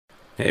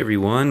Hey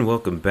everyone,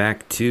 welcome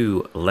back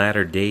to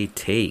Latter Day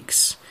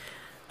Takes.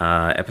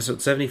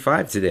 Episode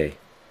 75 today,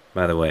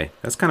 by the way.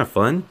 That's kind of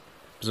fun.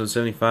 Episode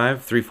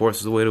 75, 3/4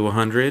 of the way to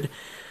 100.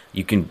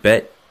 You can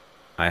bet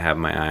I have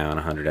my eye on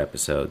 100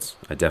 episodes.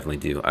 I definitely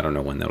do. I don't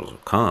know when that'll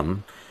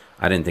come.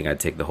 I didn't think I'd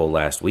take the whole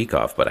last week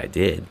off, but I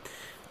did.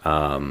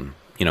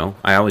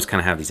 I always kind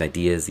of have these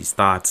ideas, these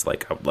thoughts,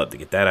 like I would love to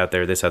get that out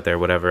there, this out there,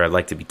 whatever. I'd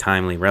like to be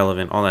timely,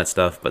 relevant, all that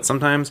stuff. But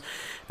sometimes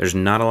there's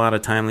not a lot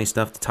of timely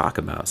stuff to talk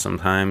about.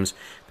 Sometimes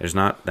there's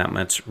not that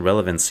much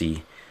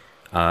relevancy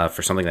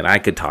for something that I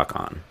could talk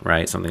on,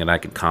 right? Something that I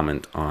could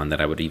comment on that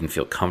I would even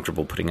feel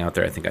comfortable putting out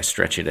there. I think I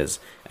stretch it as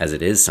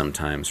it is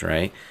sometimes,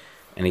 right?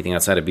 Anything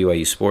outside of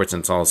BYU sports,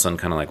 and it's all of a sudden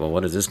kind of like, well,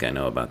 what does this guy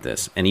know about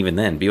this? And even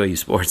then, BYU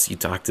sports, you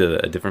talk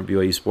to a different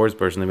BYU sports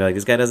person, they'll be like,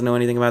 this guy doesn't know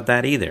anything about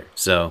that either.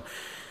 So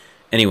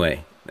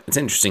anyway, it's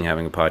interesting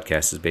having a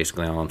podcast is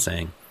basically all I'm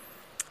saying.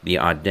 The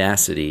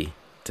audacity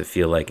to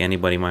feel like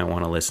anybody might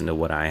want to listen to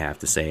what I have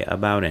to say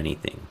about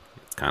anything.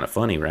 It's kind of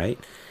funny, right?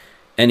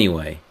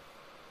 Anyway,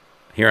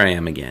 here I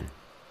am again,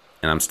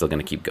 and I'm still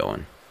going to keep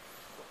going.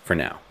 For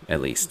now,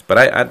 at least. But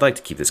I'd like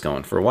to keep this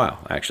going for a while,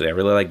 actually. I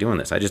really like doing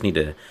this. I just need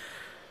to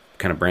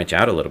kind of branch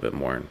out a little bit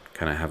more and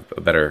kind of have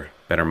a better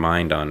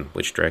mind on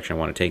which direction I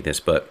want to take this.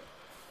 But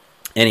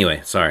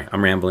anyway, sorry,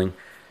 I'm rambling.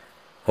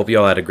 Hope you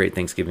all had a great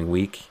Thanksgiving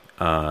week.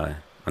 On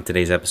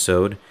today's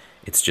episode,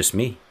 it's just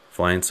me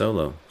flying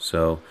solo.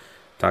 So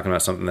talking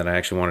about something that I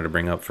actually wanted to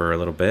bring up for a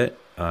little bit.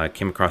 I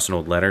came across an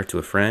old letter to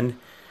a friend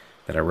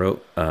that I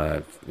wrote.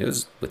 It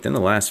was within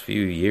the last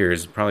few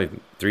years, probably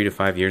 3 to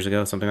 5 years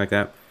ago, something like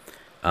that.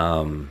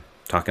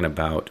 Talking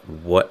about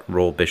what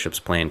role bishops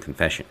play in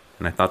confession,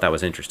 and I thought that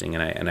was interesting.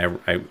 And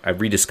I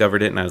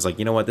rediscovered it, and I was like,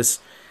 you know what, this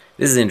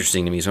is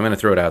interesting to me. So I'm going to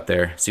throw it out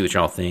there, see what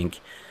y'all think.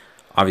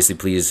 Obviously,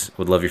 please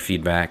would love your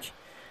feedback.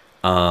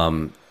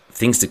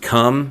 Things to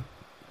come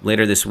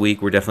later this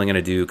week. We're definitely going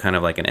to do kind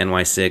of like an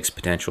NY6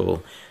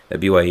 potential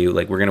at BYU.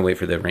 Like, we're going to wait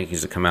for the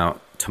rankings to come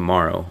out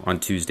tomorrow on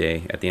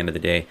Tuesday at the end of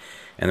the day,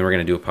 and then we're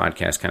going to do a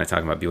podcast kind of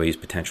talking about BYU's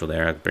potential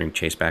there. I'll bring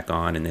Chase back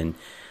on, and then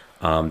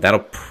that'll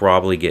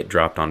probably get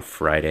dropped on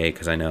Friday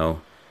because I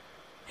know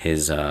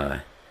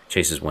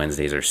Chase's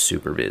Wednesdays are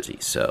super busy.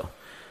 So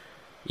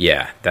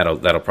yeah, that'll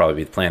probably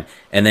be the plan.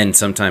 And then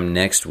sometime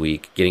next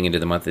week, getting into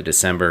the month of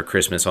December,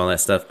 Christmas, all that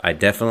stuff, I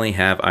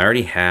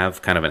already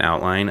have kind of an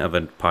outline of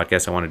a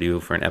podcast I want to do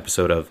for an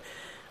episode of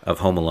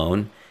Home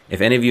Alone.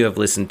 If any of you have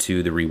listened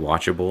to the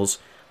Rewatchables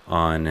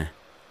on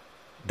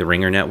the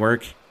Ringer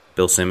Network,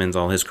 Bill Simmons,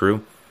 all his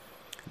crew,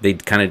 they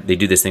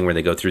do this thing where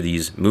they go through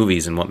these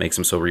movies and what makes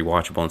them so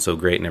rewatchable and so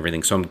great and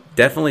everything. So I'm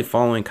definitely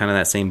following kind of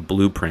that same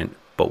blueprint.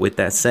 But with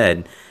that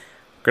said,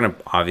 we're going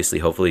to obviously,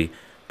 hopefully,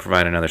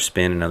 provide another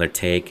spin, another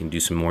take, and do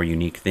some more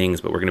unique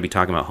things. But we're going to be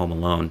talking about Home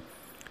Alone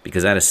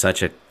because that is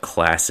such a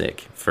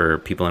classic for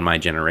people in my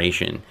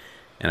generation.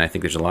 And I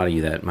think there's a lot of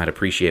you that might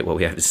appreciate what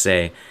we have to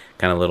say,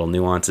 kind of little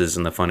nuances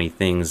and the funny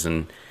things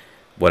and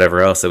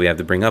whatever else that we have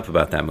to bring up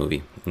about that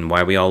movie and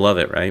why we all love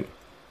it, right?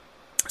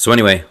 So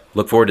anyway,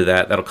 look forward to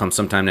that. That'll come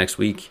sometime next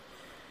week.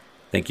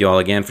 Thank you all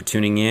again for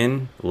tuning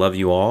in. Love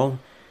you all.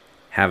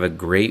 Have a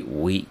great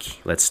week.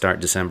 Let's start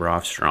December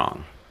off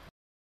strong.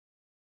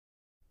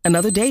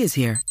 Another day is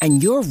here,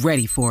 and you're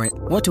ready for it.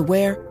 What to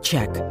wear?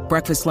 Check.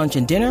 Breakfast, lunch,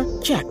 and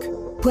dinner? Check.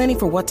 Planning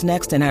for what's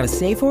next and how to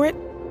save for it?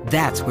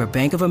 That's where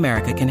Bank of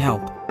America can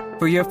help.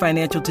 For your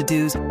financial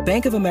to-dos,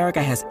 Bank of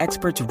America has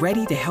experts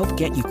ready to help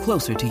get you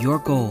closer to your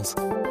goals.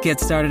 Get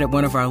started at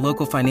one of our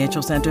local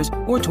financial centers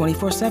or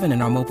 24/7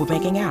 in our mobile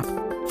banking app.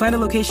 Find a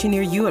location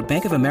near you at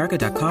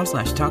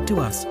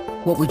bankofamerica.com/talktous.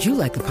 What would you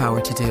like the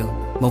power to do?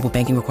 Mobile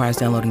banking requires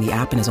downloading the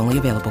app and is only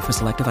available for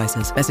select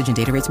devices. Message and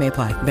data rates may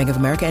apply. Bank of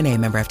America N.A.,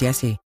 member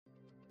FDIC.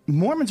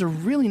 Mormons are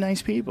really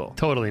nice people.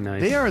 Totally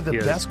nice. They are the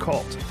best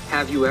cult.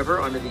 Have you ever,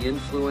 under the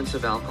influence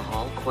of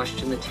alcohol,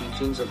 questioned the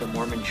teachings of the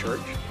Mormon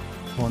Church?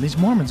 Well, these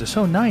Mormons are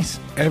so nice.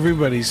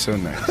 Everybody's so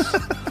nice.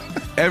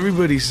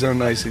 Everybody's so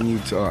nice in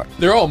Utah.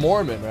 They're all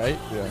Mormon, right?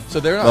 Yeah. So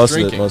they're not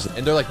drinking,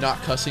 and they're like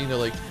not cussing. They're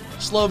like,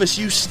 Slovis,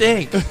 you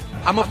stink.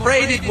 I'm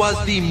afraid it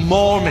was the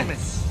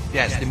Mormons.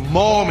 Yes, the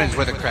Mormons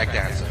were the correct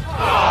answer.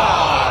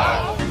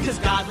 Because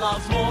God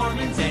loves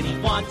Mormons and he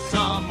wants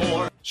some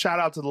more. Shout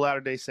out to the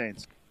Latter-day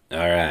Saints.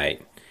 All right.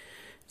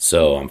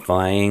 So I'm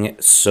flying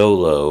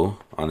solo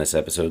on this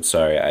episode.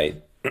 Sorry, I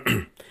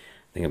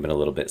think I've been a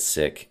little bit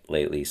sick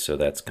lately, so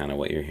that's kind of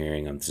what you're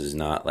hearing. This is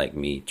not like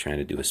me trying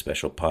to do a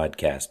special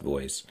podcast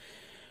voice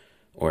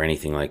or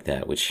anything like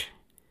that, which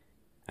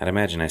I'd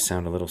imagine I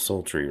sound a little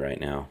sultry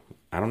right now.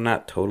 I'm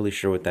not totally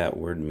sure what that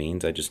word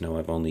means. I just know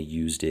I've only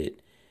used it,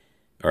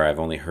 or I've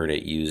only heard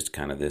it used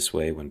kind of this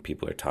way when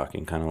people are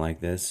talking kind of like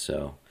this,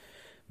 so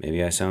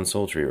maybe I sound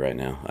sultry right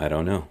now. I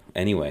don't know.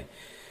 Anyway,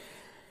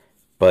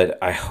 but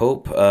I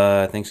hope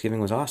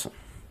Thanksgiving was awesome,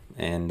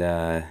 and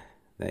that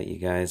you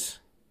guys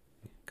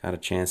got a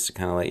chance to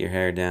kind of let your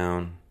hair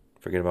down,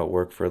 forget about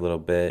work for a little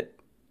bit,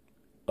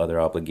 other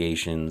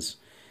obligations,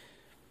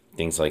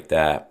 things like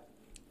that.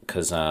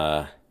 Because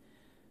I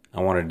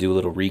wanted to do a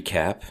little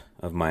recap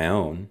of my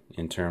own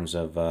in terms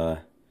of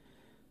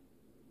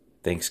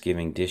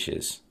Thanksgiving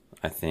dishes.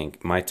 I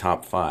think my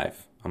top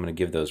 5. I'm going to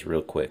give those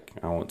real quick.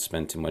 I won't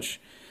spend too much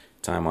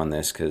time on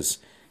this because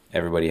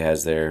everybody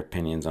has their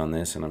opinions on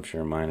this, and I'm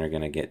sure mine are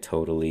going to get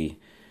totally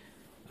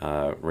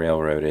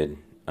railroaded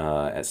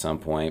at some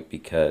point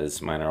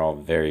because mine are all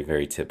very,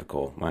 very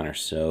typical. Mine are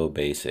so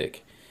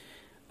basic.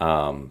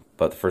 But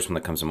the first one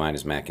that comes to mind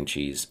is mac and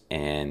cheese.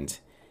 And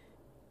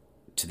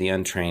to the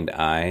untrained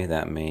eye,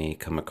 that may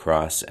come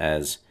across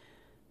as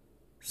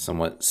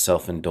somewhat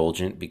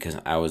self-indulgent because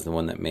I was the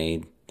one that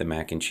made the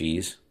mac and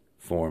cheese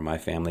for my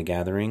family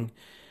gathering.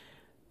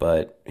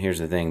 But here's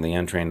the thing, the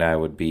untrained eye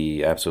would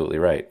be absolutely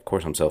right. Of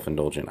course I'm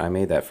self-indulgent. I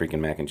made that freaking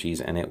mac and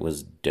cheese and it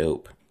was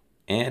dope.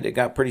 And it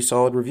got pretty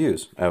solid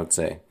reviews, I would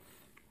say.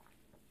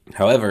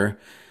 However,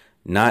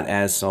 not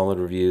as solid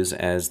reviews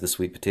as the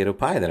sweet potato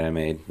pie that I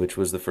made, which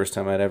was the first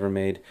time I'd ever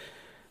made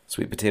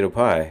sweet potato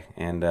pie.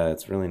 And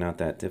it's really not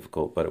that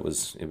difficult, but it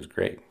was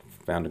great.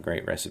 Found a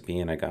great recipe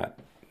and I got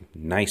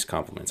nice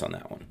compliments on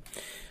that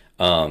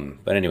one.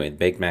 But anyway,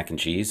 baked mac and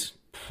cheese,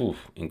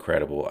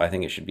 incredible. I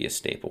think it should be a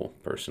staple,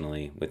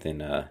 personally,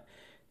 within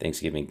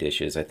Thanksgiving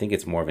dishes. I think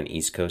it's more of an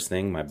East Coast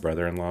thing. My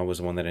brother-in-law was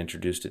the one that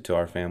introduced it to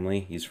our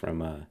family. He's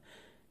from,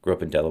 grew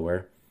up in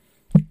Delaware.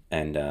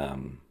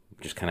 And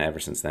just kind of ever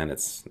since then,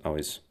 it's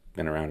always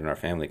been around in our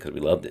family because we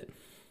loved it.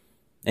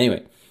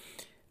 Anyway,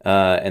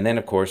 and then,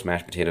 of course,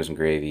 mashed potatoes and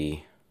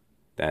gravy.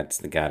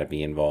 That's gotta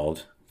be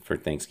involved for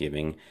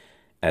Thanksgiving,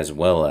 as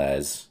well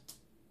as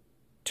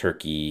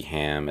turkey,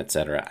 ham,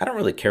 etc. I don't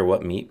really care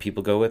what meat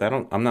people go with.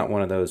 I'm not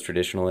one of those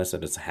traditionalists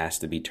that it has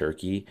to be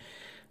turkey.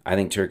 I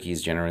think turkey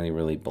is generally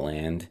really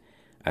bland.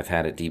 I've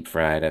had it deep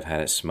fried, I've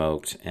had it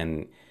smoked,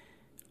 and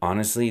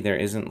honestly, there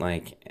isn't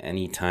like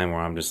any time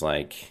where I'm just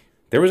like,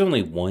 there was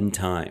only one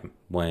time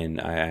when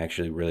I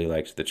actually really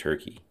liked the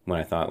turkey, when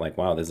I thought like,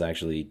 wow, this is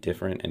actually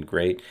different and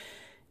great.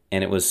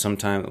 And it was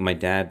sometime my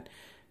dad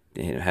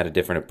had a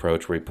different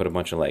approach where he put a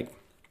bunch of like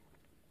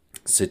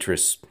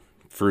citrus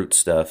fruit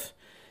stuff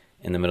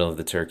in the middle of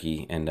the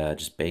turkey and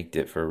just baked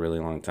it for a really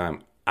long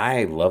time.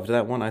 I loved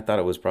that one. I thought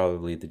it was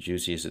probably the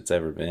juiciest it's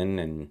ever been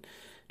and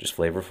just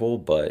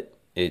flavorful, but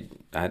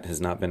that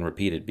has not been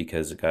repeated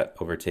because it got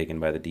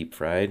overtaken by the deep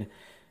fried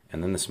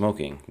and then the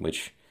smoking,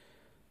 which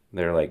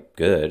they're like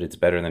good. It's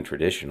better than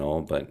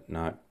traditional, but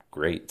not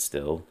great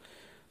still.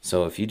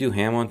 So if you do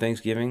ham on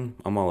Thanksgiving,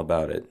 I'm all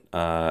about it.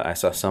 I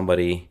saw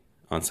somebody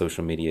on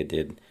social media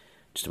did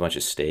just a bunch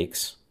of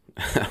steaks.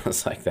 I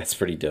was like, that's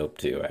pretty dope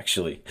too,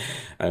 actually.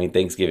 I mean,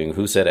 Thanksgiving,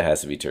 who said it has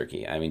to be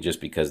turkey? I mean,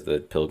 just because the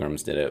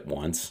Pilgrims did it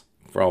once.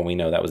 For all we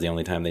know, that was the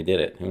only time they did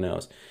it. Who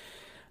knows?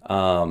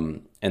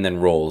 And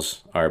then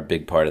rolls are a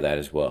big part of that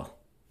as well.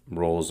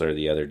 Rolls are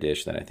the other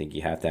dish that I think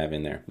you have to have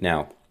in there.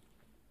 Now,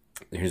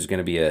 there's going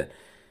to be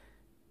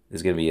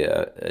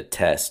a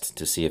test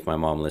to see if my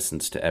mom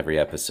listens to every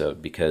episode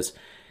because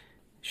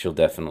she'll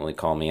definitely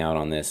call me out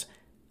on this.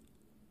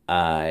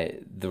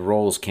 The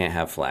rolls can't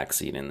have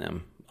flaxseed in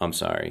them. I'm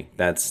sorry.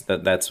 That's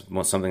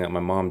something that my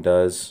mom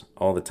does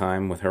all the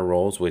time with her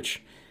rolls,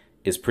 which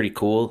is pretty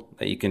cool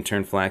that you can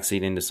turn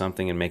flaxseed into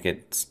something and make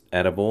it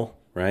edible,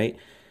 right?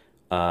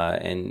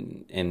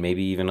 And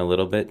maybe even a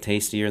little bit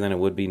tastier than it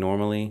would be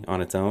normally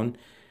on its own.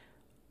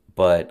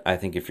 But I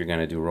think if you're going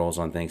to do rolls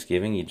on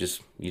Thanksgiving, you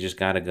just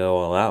got to go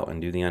all out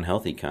and do the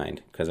unhealthy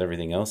kind because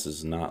everything else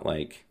is not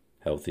like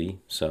healthy.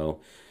 So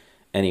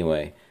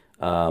anyway,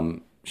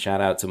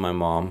 shout out to my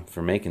mom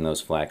for making those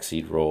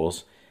flaxseed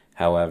rolls.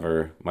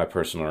 However, my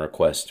personal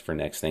request for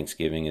next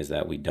Thanksgiving is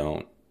that we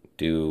don't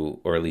do,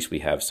 or at least we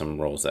have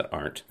some rolls that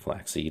aren't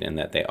flaxseed and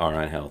that they are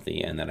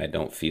unhealthy and that I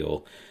don't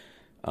feel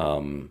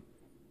healthy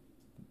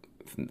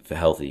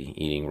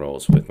eating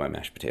rolls with my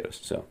mashed potatoes.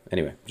 So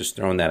anyway, just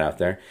throwing that out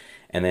there.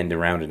 And then to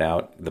round it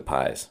out, the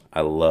pies.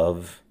 I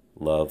love,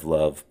 love,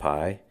 love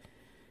pie.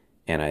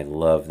 And I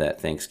love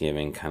that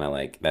Thanksgiving kind of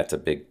like, that's a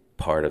big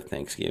part of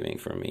Thanksgiving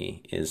for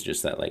me, is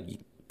just that like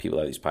people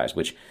have these pies,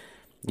 which,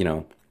 you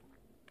know,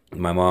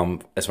 my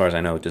mom, as far as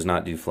I know, does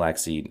not do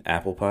flaxseed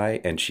apple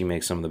pie, and she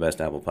makes some of the best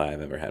apple pie I've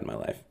ever had in my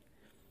life.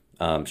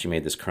 She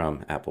made this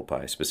crumb apple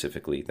pie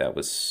specifically that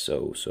was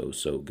so, so,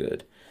 so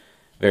good.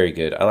 Very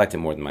good. I liked it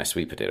more than my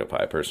sweet potato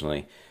pie,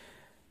 personally.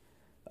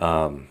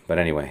 But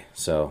anyway,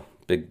 so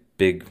big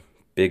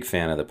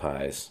fan of the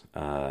pies.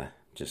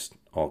 Just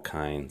all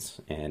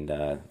kinds. And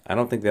I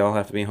don't think they all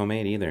have to be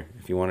homemade either.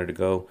 If you wanted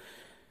to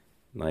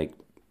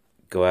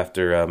go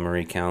after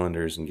Marie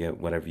Callender's and get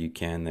whatever you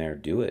can there,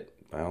 do it.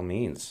 By all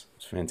means.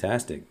 It's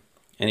fantastic.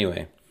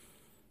 Anyway,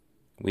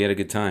 we had a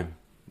good time.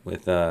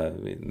 With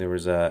there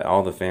was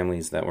all the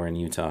families that were in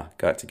Utah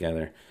got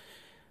together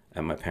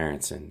at my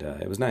parents', and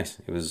it was nice.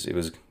 It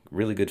was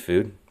really good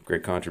food,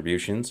 great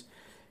contributions,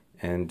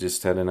 and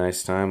just had a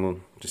nice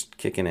time just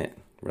kicking it,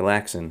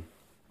 relaxing.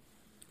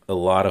 A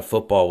lot of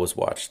football was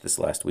watched this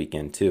last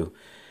weekend too.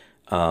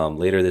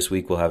 Later this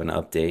week we'll have an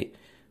update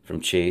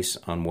from Chase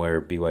on where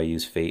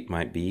BYU's fate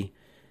might be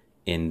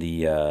in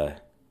the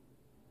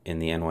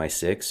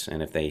NY6,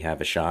 and if they have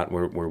a shot.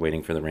 We're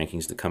waiting for the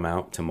rankings to come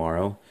out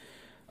tomorrow.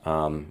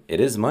 It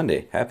is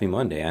Monday. Happy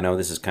Monday. I know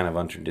this is kind of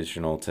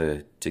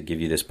untraditional to give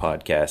you this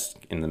podcast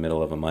in the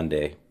middle of a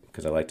Monday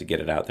because I like to get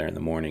it out there in the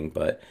morning,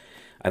 but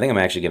I think I'm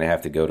actually going to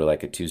have to go to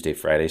like a Tuesday,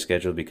 Friday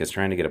schedule because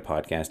trying to get a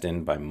podcast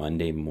in by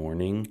Monday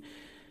morning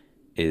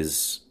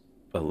is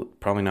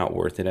probably not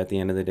worth it at the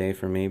end of the day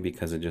for me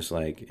because it just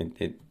like,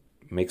 it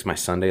makes my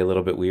Sunday a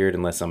little bit weird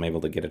unless I'm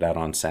able to get it out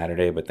on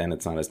Saturday, but then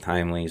it's not as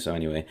timely. So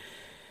anyway,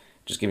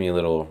 just giving you a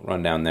little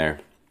rundown there.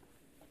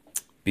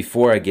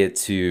 Before I get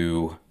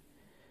to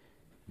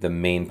the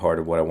main part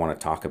of what I want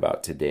to talk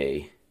about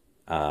today,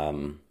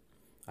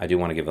 I do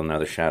want to give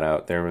another shout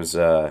out. There was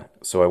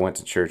so I went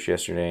to church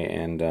yesterday,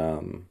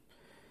 and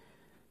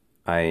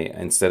I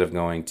instead of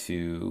going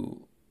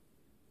to,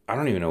 I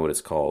don't even know what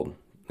it's called.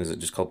 Is it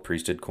just called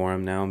priesthood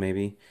quorum now?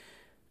 Maybe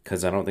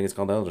because I don't think it's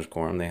called elders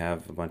quorum. They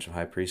have a bunch of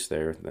high priests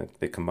there that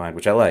they combine,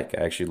 which I like.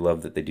 I actually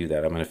love that they do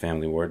that. I'm in a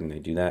family ward, and they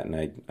do that, and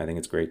I think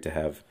it's great to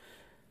have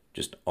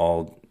just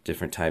all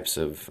different types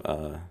of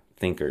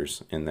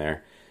thinkers in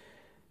there.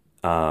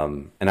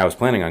 And I was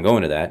planning on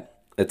going to that.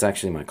 It's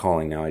actually my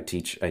calling now. I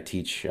teach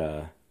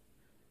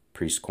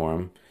priest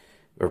quorum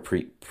or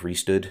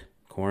priesthood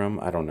quorum.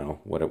 I don't know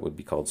what it would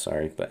be called.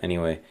 Sorry, but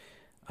anyway,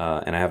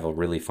 and I have a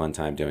really fun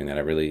time doing that.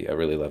 I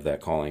really love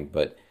that calling.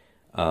 But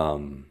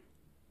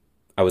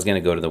I was going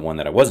to go to the one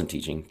that I wasn't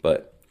teaching,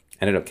 but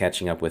ended up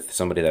catching up with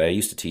somebody that I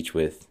used to teach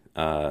with.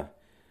 The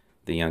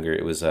younger,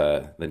 it was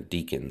the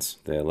deacons,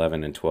 the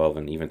 11 and 12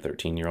 and even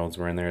 13-year-olds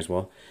were in there as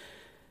well.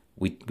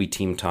 We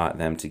team taught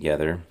them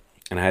together.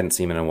 And I hadn't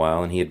seen him in a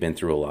while, and he had been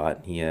through a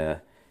lot. He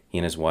and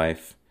his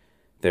wife,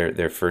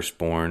 their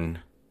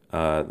firstborn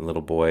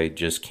little boy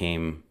just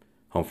came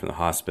home from the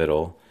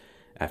hospital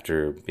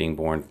after being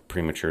born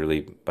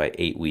prematurely by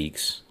 8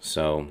 weeks.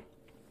 So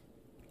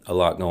a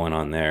lot going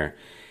on there.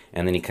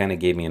 And then he kind of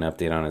gave me an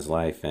update on his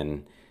life,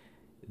 and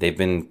they've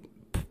been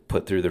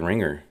put through the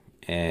ringer.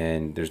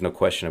 And there's no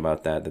question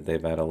about that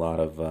they've had a lot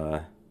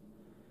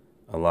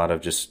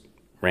of just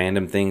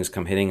random things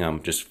come hitting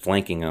them, just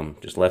flanking them,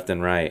 just left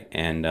and right.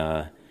 And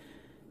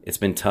it's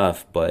been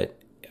tough, but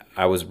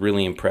I was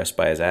really impressed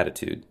by his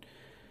attitude,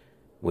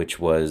 which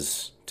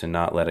was to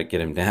not let it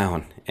get him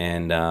down.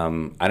 And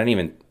I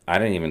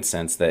didn't even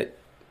sense that,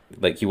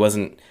 like, he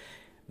wasn't,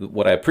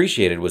 what I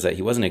appreciated was that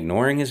he wasn't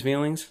ignoring his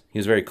feelings. He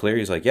was very clear.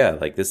 He's like, yeah,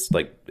 like this,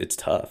 like, it's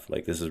tough.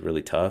 Like, this is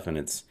really tough, and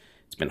it's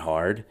been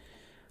hard.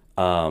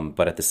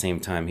 But at the same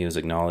time, he was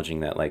acknowledging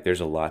that, like, there's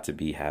a lot to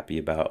be happy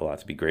about, a lot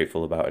to be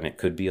grateful about, and it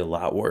could be a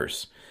lot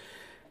worse.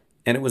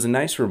 And it was a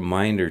nice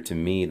reminder to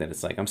me that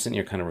it's like, I'm sitting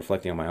here kind of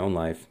reflecting on my own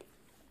life.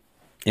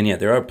 And yet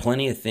there are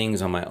plenty of things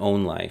on my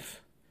own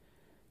life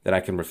that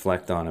I can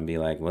reflect on and be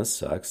like, well, this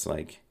sucks.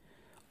 Like,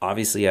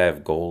 obviously I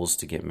have goals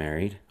to get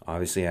married.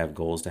 Obviously I have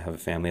goals to have a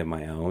family of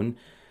my own.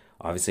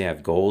 Obviously I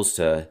have goals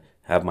to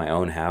have my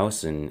own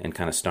house and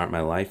kind of start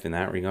my life in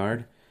that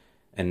regard.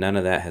 And none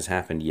of that has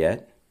happened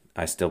yet.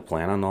 I still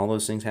plan on all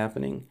those things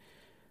happening,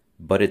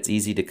 but it's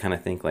easy to kind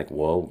of think like,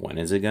 well, when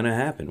is it going to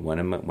happen? When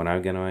am I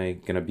going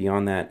to be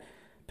on that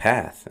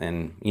path?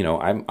 And, you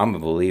know, I'm a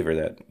believer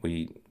that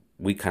we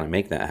kind of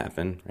make that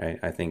happen, right?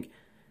 I think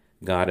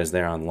God is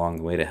there along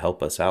the way to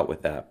help us out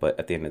with that. But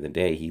at the end of the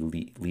day, he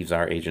leaves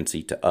our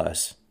agency to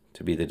us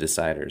to be the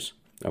deciders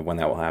of when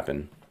that will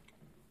happen.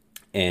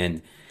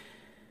 And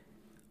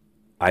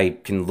I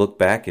can look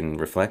back and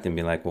reflect and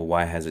be like, well,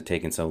 why has it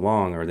taken so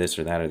long, or this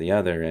or that or the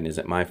other? And is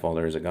it my fault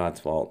or is it God's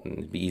fault? And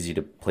it'd be easy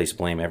to place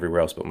blame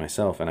everywhere else but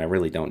myself. And I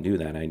really don't do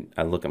that.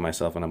 I look at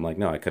myself and I'm like,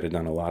 no, I could have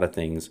done a lot of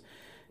things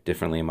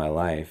differently in my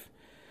life.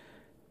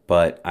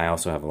 But I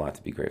also have a lot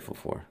to be grateful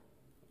for.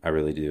 I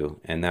really do.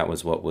 And that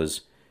was what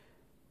was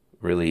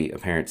really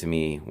apparent to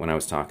me when I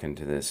was talking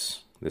to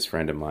this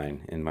friend of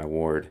mine in my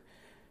ward.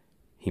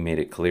 He made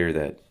it clear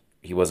that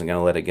he wasn't going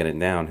to let it get him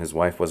down. His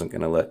wife wasn't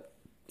going to let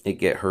it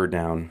get her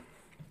down.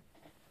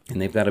 And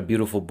they've got a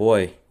beautiful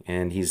boy,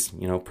 and he's,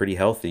 you know, pretty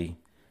healthy,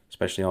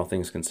 especially all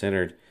things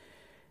considered.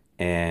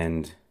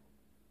 And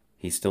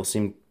he still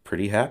seemed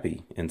pretty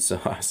happy. And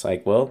so I was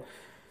like, well,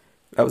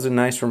 that was a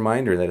nice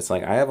reminder that it's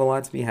like, I have a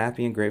lot to be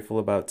happy and grateful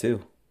about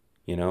too.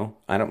 You know,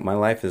 my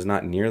life is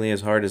not nearly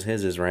as hard as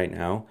his is right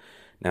now.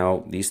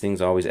 Now, these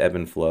things always ebb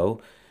and flow.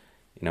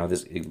 You know,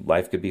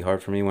 life could be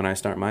hard for me when I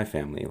start my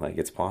family. Like,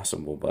 it's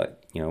possible.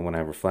 But, you know, when I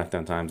reflect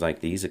on times like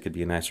these, it could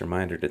be a nice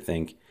reminder to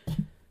think,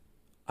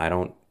 I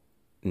don't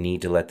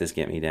need to let this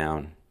get me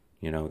down.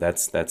 You know,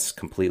 that's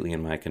completely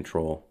in my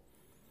control.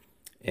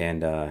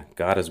 And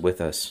God is with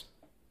us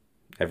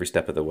every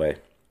step of the way.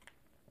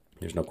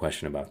 There's no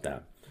question about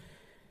that.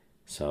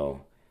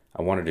 So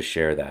I wanted to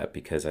share that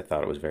because I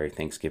thought it was very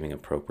Thanksgiving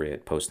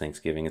appropriate,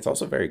 post-Thanksgiving. It's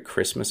also very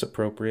Christmas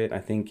appropriate. I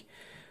think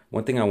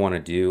one thing I want to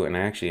do, and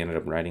I actually ended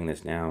up writing this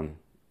down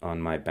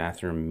on my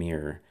bathroom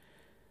mirror,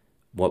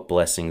 what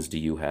blessings do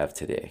you have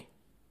today?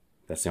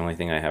 That's the only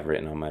thing I have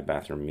written on my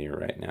bathroom mirror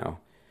right now.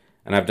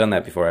 And I've done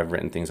that before. I've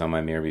written things on my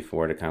mirror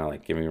before to kind of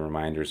like give me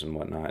reminders and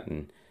whatnot.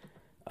 And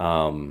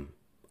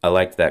I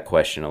liked that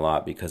question a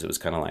lot because it was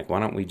kind of like, why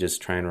don't we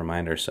just try and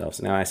remind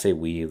ourselves? Now I say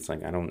we, it's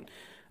like I don't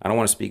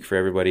want to speak for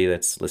everybody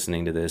that's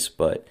listening to this,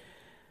 but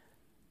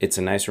it's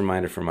a nice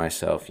reminder for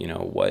myself,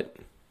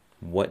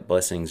 what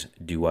blessings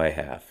do I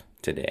have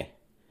today?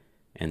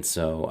 And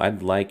so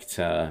I'd like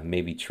to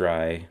maybe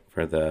try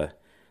for the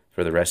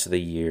rest of the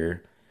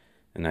year,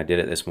 and I did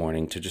it this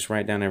morning, to just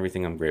write down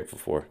everything I'm grateful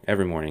for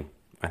every morning.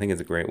 I think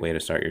it's a great way to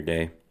start your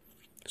day.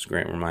 It's a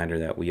great reminder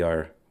that we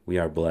are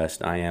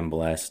blessed. I am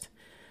blessed.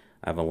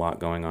 I have a lot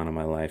going on in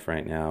my life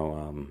right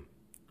now,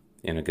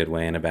 in a good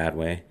way and a bad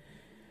way.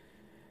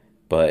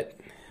 But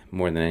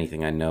more than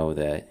anything, I know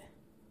that,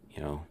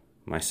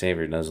 my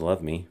Savior does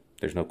love me.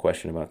 There's no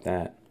question about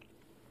that.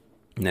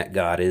 And that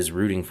God is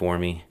rooting for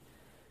me,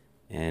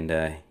 and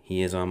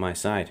He is on my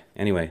side.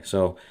 Anyway,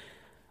 so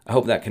I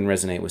hope that can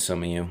resonate with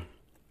some of you.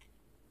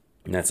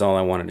 And that's all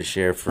I wanted to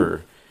share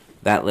for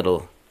that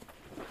little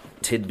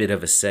tidbit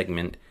of a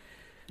segment.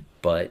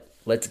 But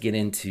let's get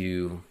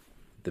into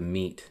the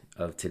meat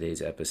of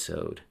today's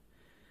episode.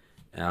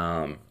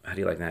 How do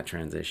you like that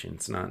transition?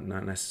 It's not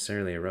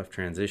necessarily a rough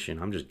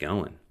transition. I'm just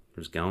going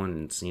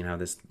and seeing how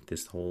this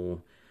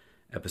whole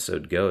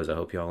episode goes. I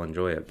hope you all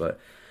enjoy it. But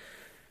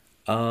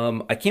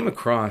I came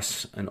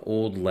across an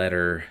old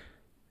letter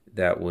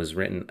that was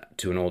written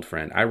to an old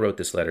friend. I wrote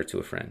this letter to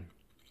a friend.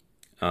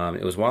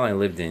 It was while I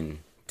lived in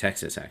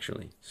Texas,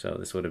 actually. So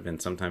this would have been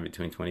sometime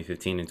between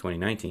 2015 and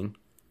 2019.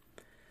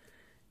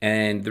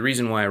 And the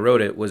reason why I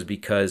wrote it was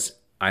because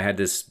I had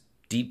this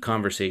deep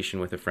conversation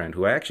with a friend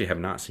who I actually have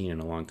not seen in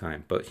a long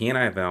time. But he and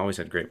I have always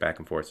had great back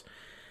and forths.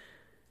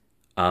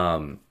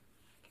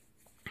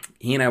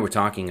 He and I were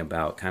talking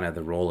about kind of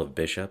the role of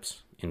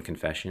bishops in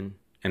confession.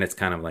 And it's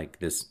kind of like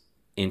this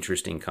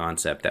interesting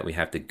concept that we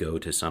have to go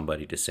to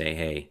somebody to say,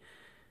 hey,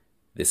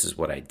 this is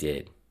what I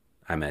did.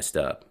 I messed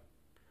up.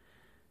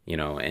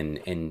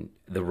 And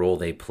the role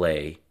they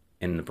play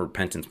in the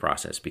repentance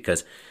process.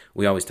 Because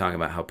we always talk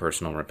about how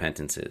personal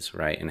repentance is,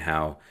 right? And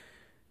how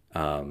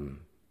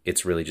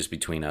it's really just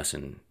between us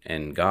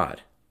and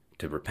God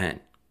to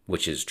repent,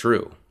 which is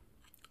true.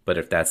 But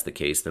if that's the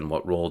case, then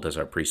what role does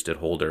our priesthood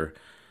holder,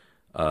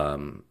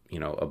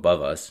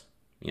 above us,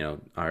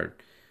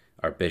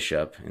 our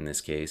bishop in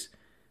this case,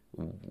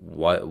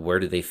 where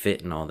do they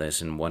fit in all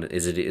this, and what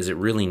is it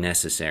really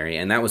necessary?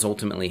 And that was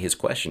ultimately his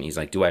question. He's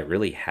like, do I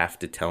really have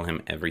to tell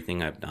him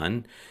everything I've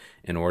done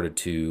in order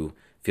to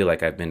feel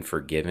like I've been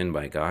forgiven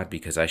by God?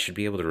 Because I should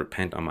be able to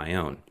repent on my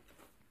own.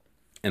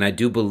 And I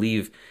do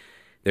believe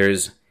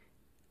there's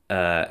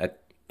a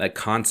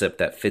concept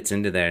that fits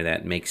into there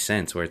that makes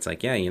sense, where it's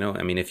like, yeah,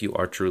 if you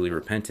are truly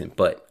repentant.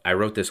 But I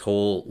wrote this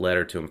whole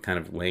letter to him kind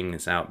of laying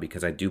this out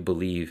because I do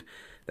believe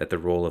that the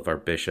role of our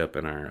bishop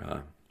and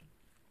our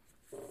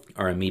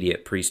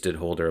immediate priesthood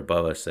holder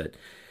above us that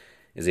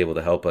is able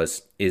to help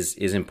us is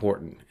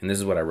important. And this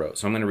is what I wrote.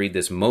 So I'm going to read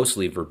this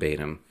mostly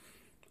verbatim.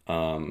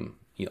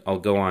 I'll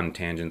go on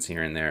tangents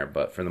here and there,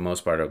 but for the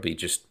most part, it'll be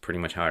just pretty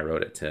much how I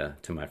wrote it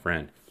to my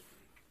friend.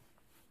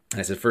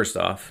 I said, first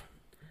off,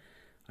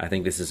 I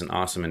think this is an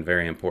awesome and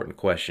very important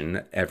question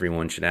that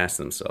everyone should ask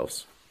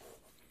themselves.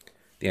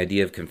 The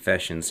idea of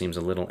confession seems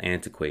a little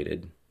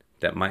antiquated.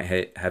 That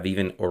might have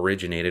even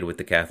originated with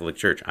the Catholic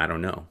Church. I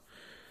don't know.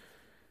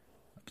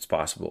 It's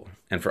possible.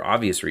 And for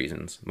obvious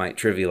reasons, might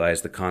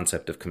trivialize the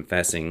concept of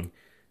confessing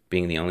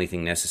being the only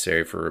thing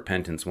necessary for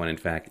repentance when in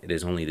fact it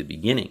is only the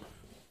beginning.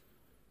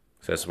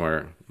 So that's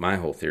where my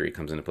whole theory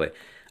comes into play.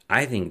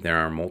 I think there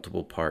are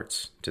multiple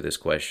parts to this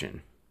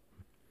question.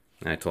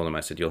 And I told him, I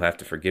said, you'll have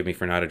to forgive me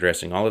for not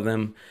addressing all of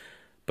them,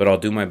 but I'll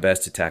do my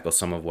best to tackle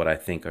some of what I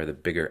think are the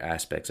bigger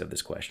aspects of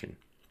this question.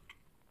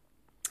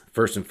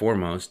 First and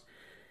foremost,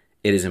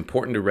 it is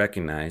important to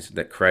recognize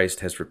that Christ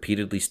has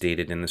repeatedly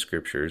stated in the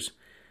scriptures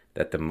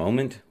that the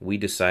moment we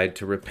decide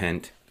to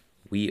repent,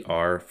 we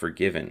are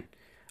forgiven.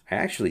 I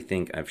actually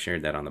think I've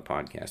shared that on the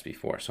podcast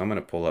before, so I'm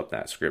going to pull up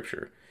that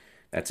scripture.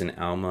 That's in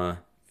Alma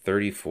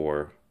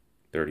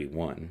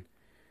 34:31.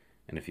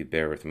 And if you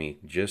bear with me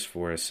just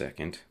for a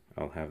second,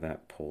 I'll have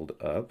that pulled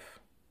up.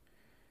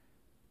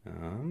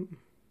 Alma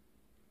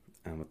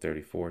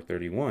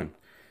 34:31.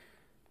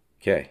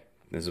 Okay,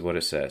 this is what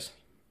it says.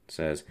 It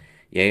says,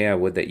 yea, I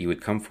would that you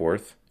would come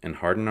forth, and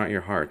harden not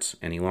your hearts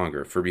any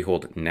longer. For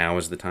behold, now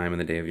is the time and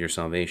the day of your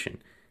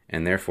salvation.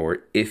 And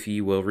therefore, if ye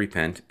will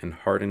repent, and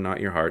harden not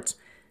your hearts,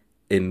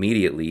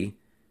 immediately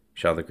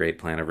shall the great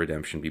plan of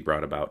redemption be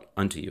brought about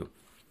unto you.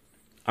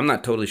 I'm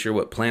not totally sure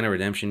what plan of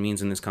redemption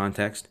means in this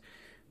context,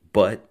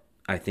 but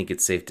I think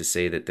it's safe to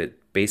say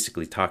that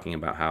basically talking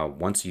about how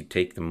once you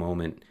take the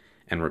moment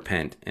and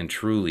repent and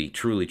truly,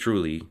 truly,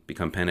 truly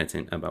become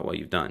penitent about what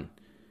you've done,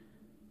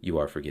 you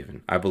are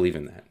forgiven. I believe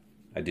in that.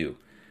 I do.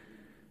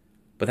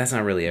 But that's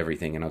not really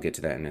everything, and I'll get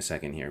to that in a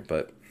second here.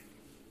 But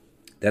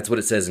that's what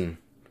it says in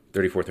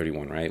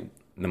 34:31, right?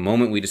 The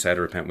moment we decide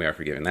to repent, we are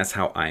forgiven. That's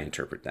how I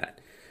interpret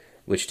that,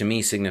 which to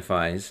me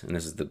signifies, and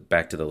this is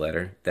back to the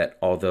letter, that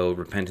although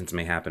repentance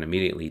may happen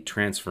immediately,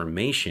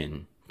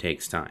 transformation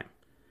takes time.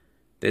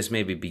 This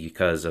may be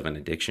because of an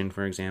addiction,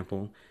 for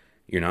example.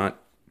 You're not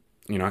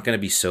going to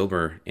be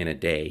sober in a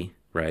day,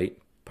 right?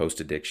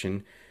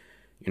 Post-addiction.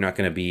 You're not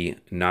going to be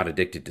not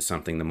addicted to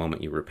something the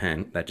moment you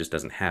repent. That just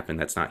doesn't happen.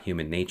 That's not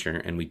human nature,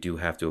 and we do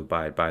have to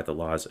abide by the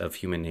laws of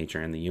human nature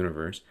and the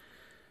universe.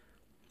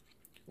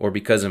 Or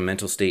because a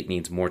mental state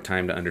needs more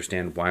time to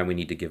understand why we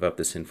need to give up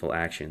the sinful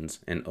actions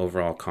and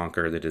overall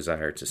conquer the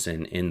desire to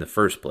sin in the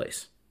first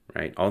place,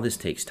 right? All this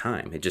takes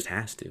time. It just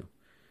has to.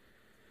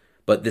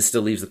 But this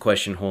still leaves the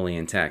question wholly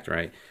intact,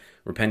 right?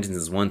 Repentance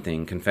is one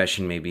thing.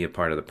 Confession may be a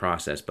part of the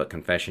process, but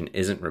confession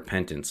isn't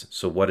repentance.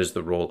 So what is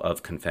the role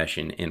of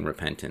confession in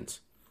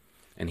repentance?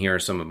 And here are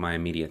some of my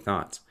immediate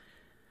thoughts.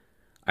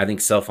 I think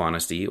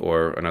self-honesty,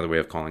 or another way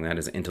of calling that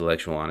is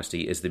intellectual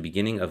honesty, is the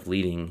beginning of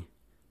leading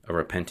a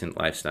repentant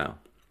lifestyle.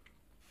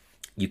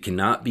 You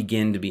cannot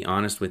begin to be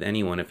honest with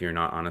anyone if you're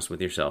not honest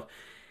with yourself.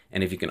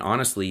 And if you can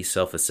honestly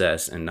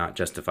self-assess and not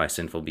justify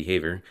sinful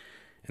behavior,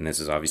 and this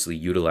is obviously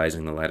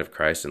utilizing the light of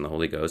Christ and the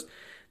Holy Ghost,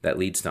 that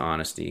leads to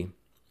honesty.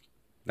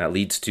 That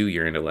leads to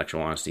your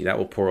intellectual honesty. That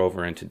will pour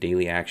over into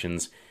daily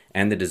actions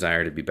and the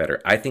desire to be better.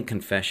 I think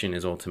confession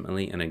is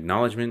ultimately an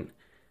acknowledgement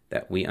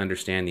that we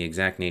understand the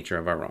exact nature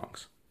of our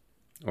wrongs,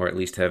 or at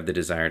least have the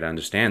desire to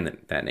understand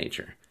that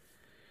nature.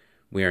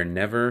 We are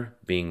never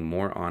being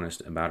more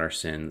honest about our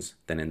sins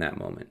than in that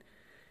moment.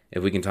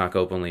 If we can talk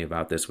openly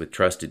about this with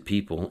trusted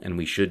people, and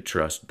we should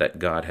trust that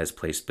God has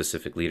placed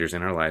specific leaders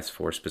in our lives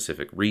for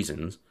specific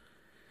reasons,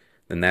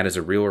 then that is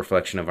a real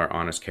reflection of our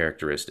honest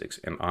characteristics.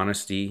 And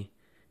honesty,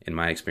 in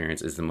my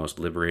experience, is the most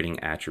liberating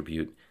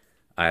attribute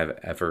I have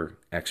ever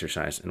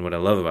exercised. And what I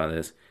love about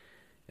this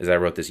is I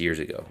wrote this years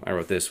ago. I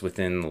wrote this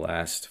within the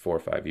last 4 or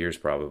 5 years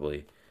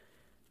probably,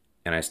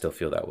 and I still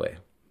feel that way.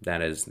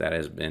 That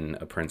has been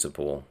a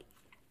principle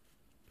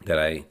that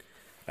I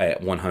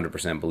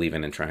 100% believe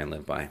in and try and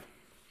live by.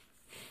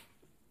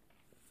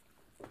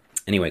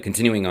 Anyway,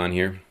 continuing on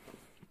here,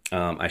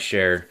 I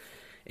share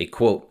a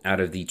quote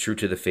out of the True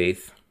to the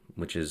Faith,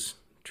 which is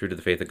True to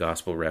the Faith, the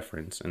Gospel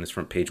reference, and it's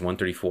from page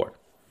 134.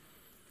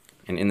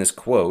 And in this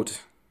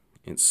quote,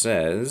 it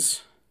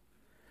says,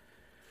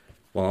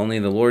 "While only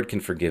the Lord can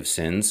forgive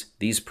sins,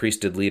 these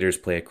priesthood leaders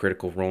play a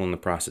critical role in the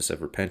process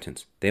of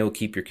repentance. They will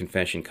keep your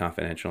confession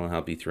confidential and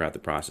help you throughout the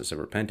process of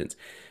repentance.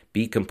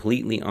 Be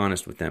completely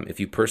honest with them. If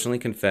you personally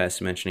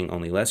confess, mentioning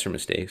only lesser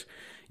mistakes,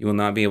 you will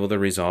not be able to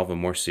resolve a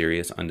more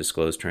serious,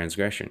 undisclosed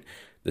transgression.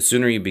 The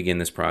sooner you begin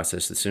this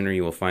process, the sooner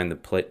you will find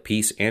the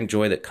peace and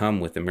joy that come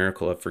with the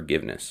miracle of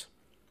forgiveness."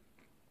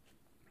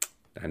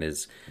 That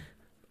is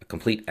a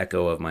complete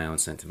echo of my own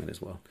sentiment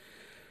as well.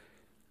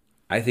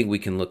 I think we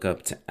can look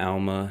up to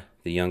Alma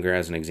the Younger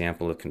as an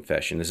example of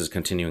confession. This is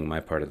continuing my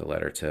part of the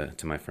letter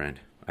to my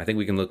friend. I think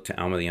we can look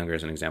to Alma the Younger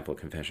as an example of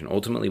confession.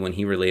 Ultimately, when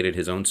he related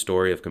his own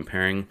story of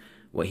comparing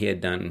what he had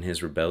done in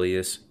his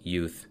rebellious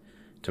youth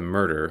to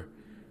murder,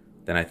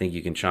 then I think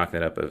you can chalk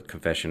that up a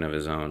confession of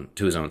his own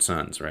to his own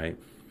sons, right?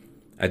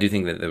 I do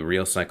think that the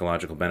real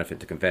psychological benefit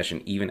to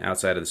confession, even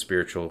outside of the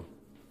spiritual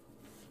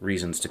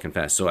reasons to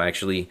confess. So I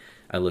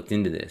looked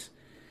into this.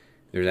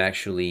 There's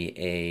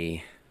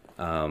actually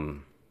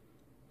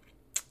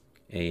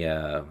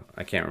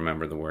I can't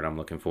remember the word I'm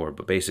looking for,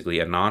 but basically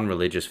a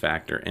non-religious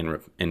factor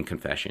in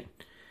confession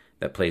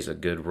that plays a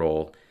good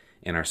role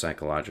in our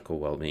psychological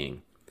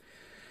well-being.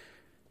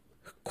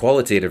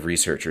 Qualitative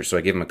researchers, so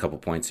I give them a couple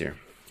points here.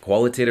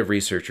 Qualitative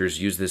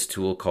researchers use this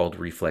tool called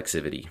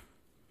reflexivity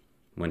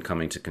when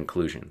coming to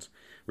conclusions.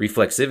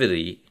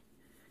 Reflexivity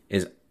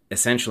is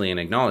essentially an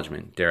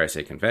acknowledgement, dare I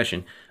say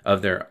confession,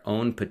 of their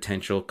own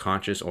potential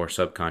conscious or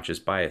subconscious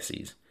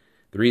biases.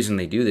 The reason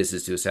they do this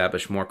is to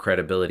establish more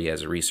credibility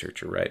as a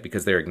researcher, right?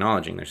 Because they're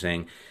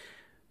saying,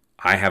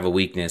 I have a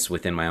weakness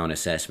within my own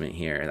assessment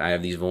here. I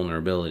have these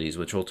vulnerabilities,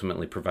 which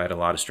ultimately provide a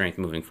lot of strength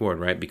moving forward,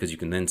 right? Because you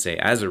can then say,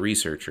 as a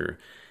researcher,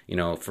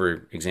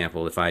 for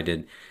example, if I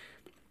did,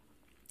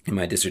 in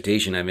my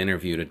dissertation, I've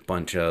interviewed a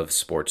bunch of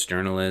sports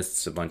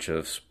journalists, a bunch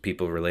of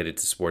people related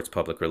to sports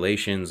public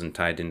relations and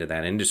tied into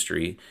that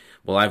industry.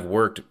 Well, I've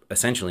worked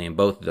essentially in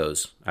both of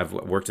those. I've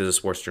worked as a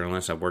sports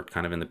journalist. I've worked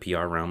kind of in the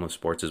PR realm of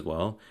sports as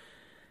well.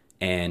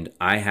 And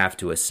I have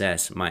to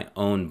assess my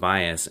own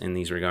bias in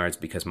these regards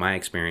because my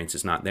experience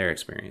is not their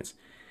experience.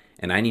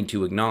 And I need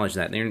to acknowledge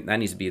that. That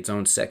needs to be its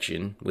own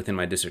section within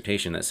my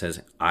dissertation that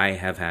says, I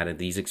have had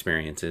these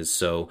experiences,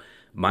 so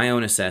my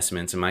own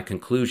assessments and my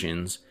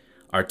conclusions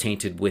are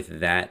tainted with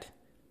that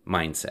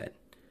mindset.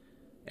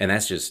 And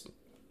that's just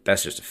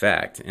a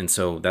fact. And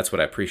so that's what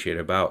I appreciate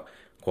about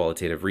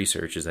qualitative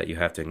research, is that you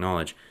have to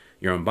acknowledge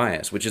your own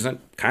bias, which is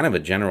kind of a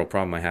general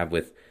problem I have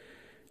with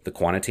the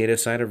quantitative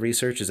side of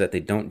research, is that they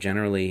don't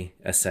generally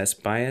assess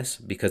bias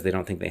because they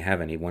don't think they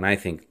have any. When I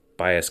think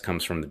bias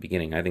comes from the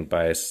beginning, I think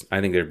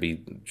there'd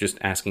be just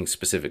asking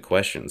specific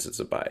questions is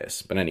a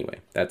bias. But anyway,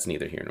 that's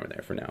neither here nor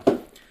there for now.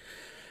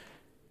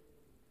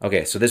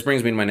 Okay, so this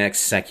brings me to my next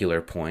secular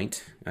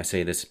point. I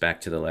say this back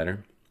to the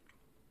letter.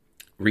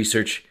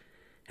 Research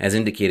has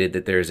indicated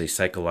that there is a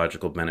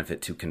psychological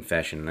benefit to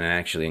confession, and I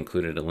actually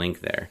included a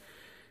link there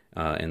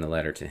in the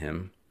letter to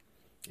him.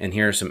 And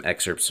here are some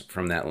excerpts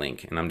from that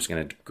link, and I'm just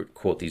going to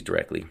quote these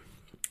directly.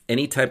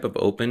 Any type of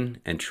open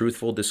and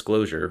truthful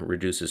disclosure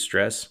reduces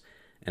stress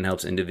and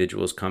helps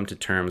individuals come to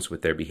terms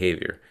with their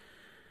behavior.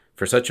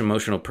 For such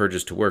emotional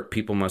purges to work,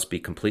 people must be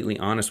completely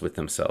honest with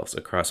themselves.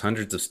 Across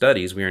hundreds of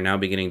studies, we are now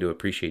beginning to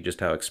appreciate just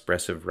how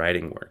expressive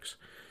writing works.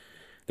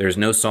 There is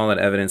no solid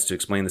evidence to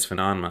explain this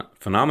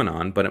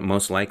phenomenon, but it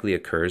most likely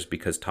occurs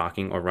because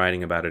talking or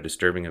writing about a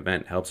disturbing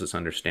event helps us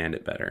understand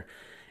it better,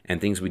 and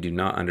things we do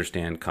not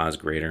understand cause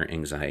greater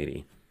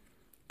anxiety.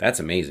 That's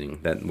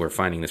amazing that we're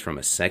finding this from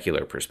a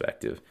secular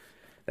perspective,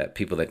 that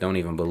people that don't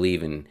even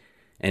believe in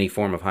any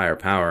form of higher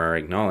power are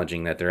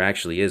acknowledging that there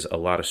actually is a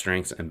lot of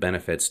strengths and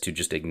benefits to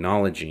just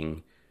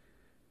acknowledging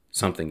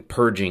something,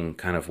 purging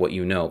kind of what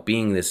you know,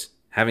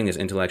 having this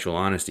intellectual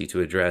honesty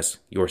to address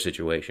your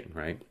situation,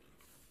 right?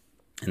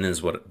 And then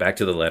back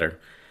to the letter.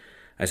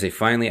 I say,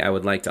 finally, I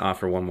would like to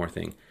offer one more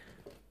thing.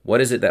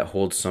 What is it that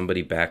holds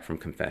somebody back from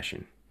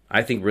confession?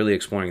 I think really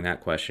exploring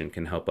that question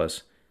can help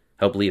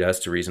lead us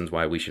to reasons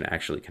why we should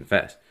actually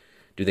confess.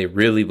 Do they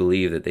really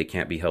believe that they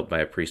can't be helped by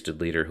a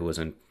priesthood leader who was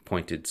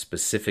appointed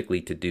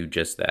specifically to do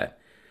just that?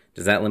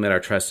 Does that limit our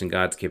trust in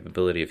God's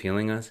capability of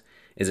healing us?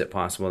 Is it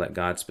possible that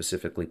God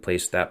specifically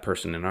placed that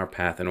person in our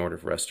path in order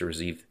for us to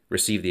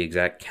receive the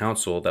exact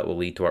counsel that will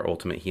lead to our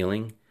ultimate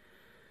healing?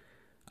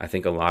 I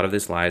think a lot of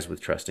this lies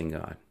with trusting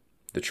God.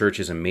 The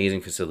church is an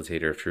amazing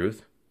facilitator of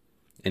truth,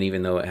 and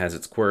even though it has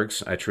its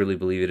quirks, I truly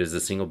believe it is the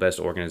single best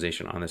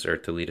organization on this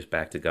earth to lead us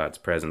back to God's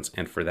presence,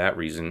 and for that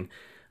reason,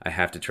 I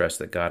have to trust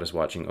that God is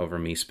watching over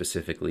me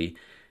specifically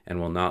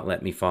and will not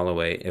let me fall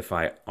away if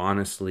I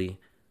honestly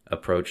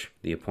approach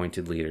the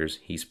appointed leaders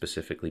He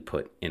specifically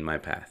put in my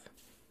path.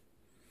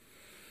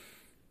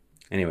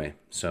 Anyway,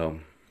 so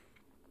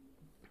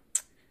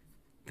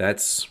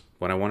that's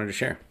what I wanted to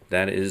share.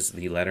 That is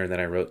the letter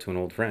that I wrote to an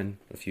old friend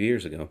a few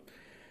years ago.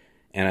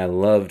 And I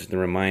loved the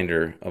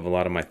reminder of a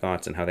lot of my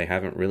thoughts and how they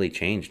haven't really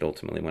changed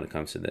ultimately when it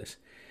comes to this.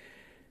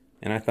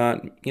 And I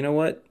thought, you know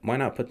what? Why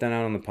not put that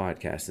out on the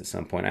podcast at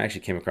some point? I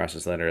actually came across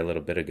this letter a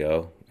little bit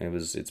ago.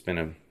 It's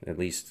been at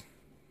least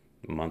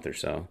a month or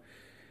so.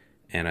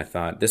 And I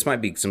thought this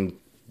might be some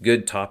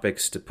good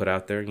topics to put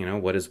out there. You know,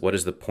 what is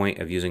the point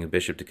of using a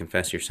bishop to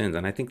confess your sins?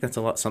 And I think that's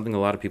something a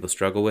lot of people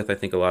struggle with. I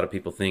think a lot of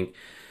people think,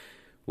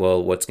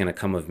 well, what's going to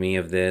come of me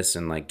of this?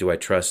 And like, do I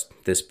trust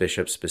this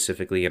bishop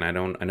specifically? And I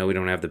know we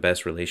don't have the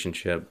best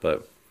relationship,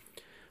 but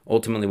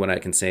ultimately what I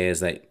can say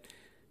is that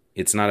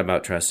it's not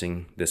about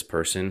trusting this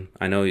person.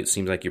 I know it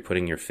seems like you're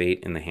putting your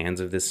fate in the hands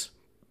of this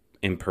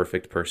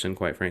imperfect person,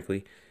 quite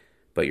frankly,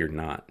 but you're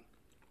not.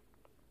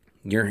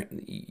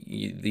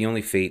 The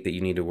only fate that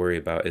you need to worry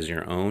about is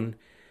your own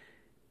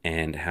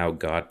and how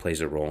God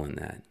plays a role in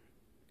that.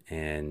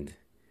 And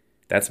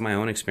that's my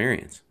own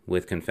experience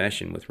with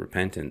confession, with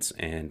repentance,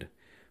 and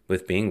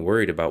with being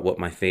worried about what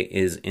my fate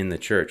is in the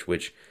church,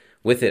 which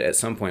with it at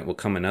some point will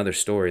come another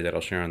story that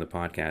I'll share on the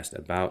podcast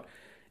about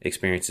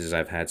experiences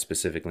I've had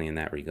specifically in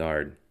that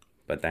regard.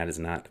 But that is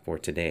not for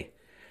today.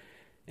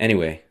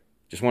 Anyway,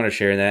 just want to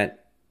share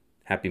that.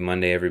 Happy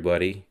Monday,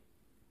 everybody.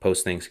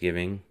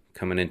 Post-Thanksgiving,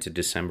 coming into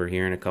December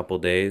here in a couple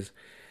days.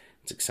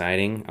 It's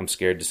exciting. I'm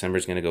scared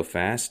December's going to go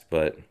fast,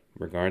 but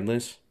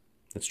regardless,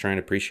 let's try and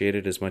appreciate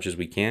it as much as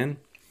we can.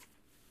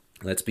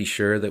 Let's be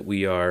sure that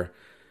we are,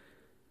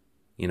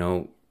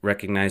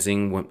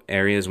 recognizing what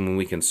areas when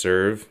we can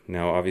serve.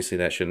 Now, obviously,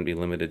 that shouldn't be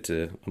limited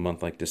to a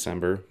month like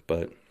December,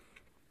 but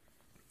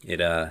it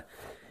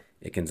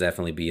can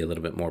definitely be a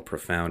little bit more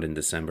profound in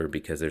December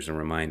because there's a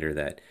reminder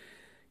that,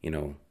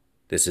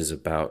 this is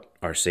about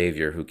our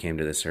Savior who came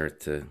to this earth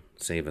to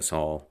save us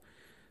all.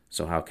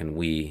 So how can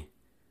we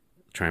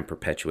try and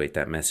perpetuate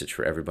that message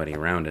for everybody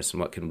around us? And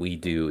what can we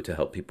do to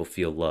help people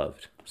feel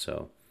loved?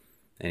 So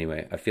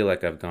anyway, I feel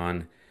like I've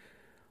gone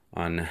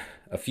on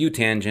a few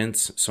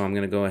tangents, so I'm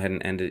going to go ahead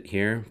and end it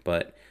here.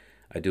 But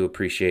I do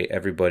appreciate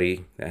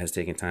everybody that has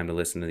taken time to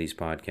listen to these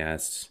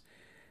podcasts.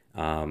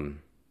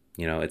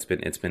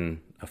 It's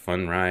been a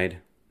fun ride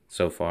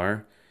so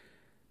far,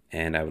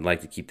 and I would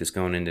like to keep this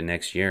going into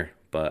next year.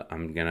 But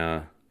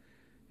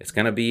it's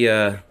gonna be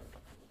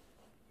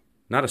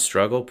not a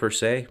struggle per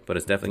se, but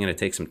it's definitely going to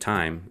take some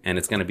time, and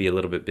it's going to be a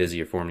little bit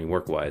busier for me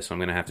work-wise, so I'm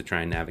going to have to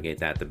try and navigate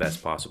that the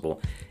best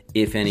possible.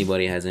 If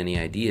anybody has any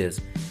ideas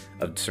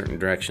of certain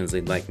directions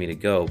they'd like me to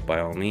go, by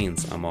all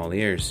means, I'm all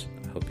ears.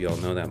 I hope you all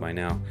know that by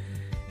now.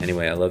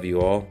 Anyway, I love you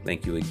all.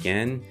 Thank you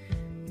again,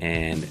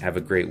 and have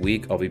a great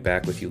week. I'll be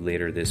back with you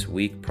later this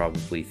week,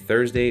 probably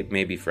Thursday,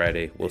 maybe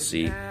Friday. We'll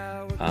see,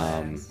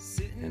 and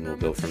we'll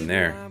go from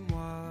there.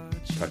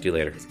 Talk to you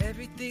later.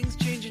 Everything's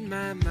changing,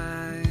 my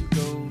mind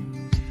goes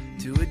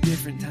to a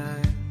different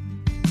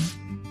time.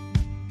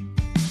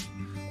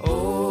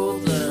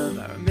 Old love,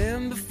 I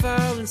remember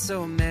falling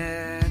so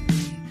madly.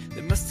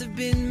 There must have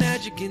been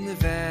magic in the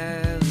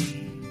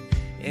valley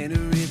and a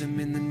rhythm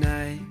in the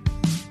night.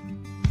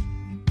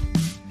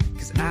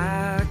 'Cause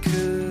I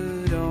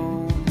could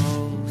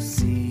almost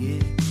see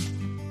it.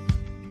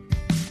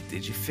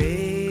 Did you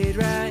fade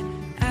right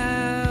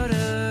out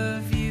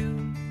of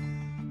view?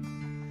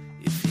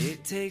 If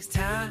it takes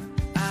time,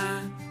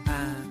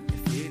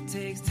 if it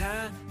takes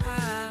time,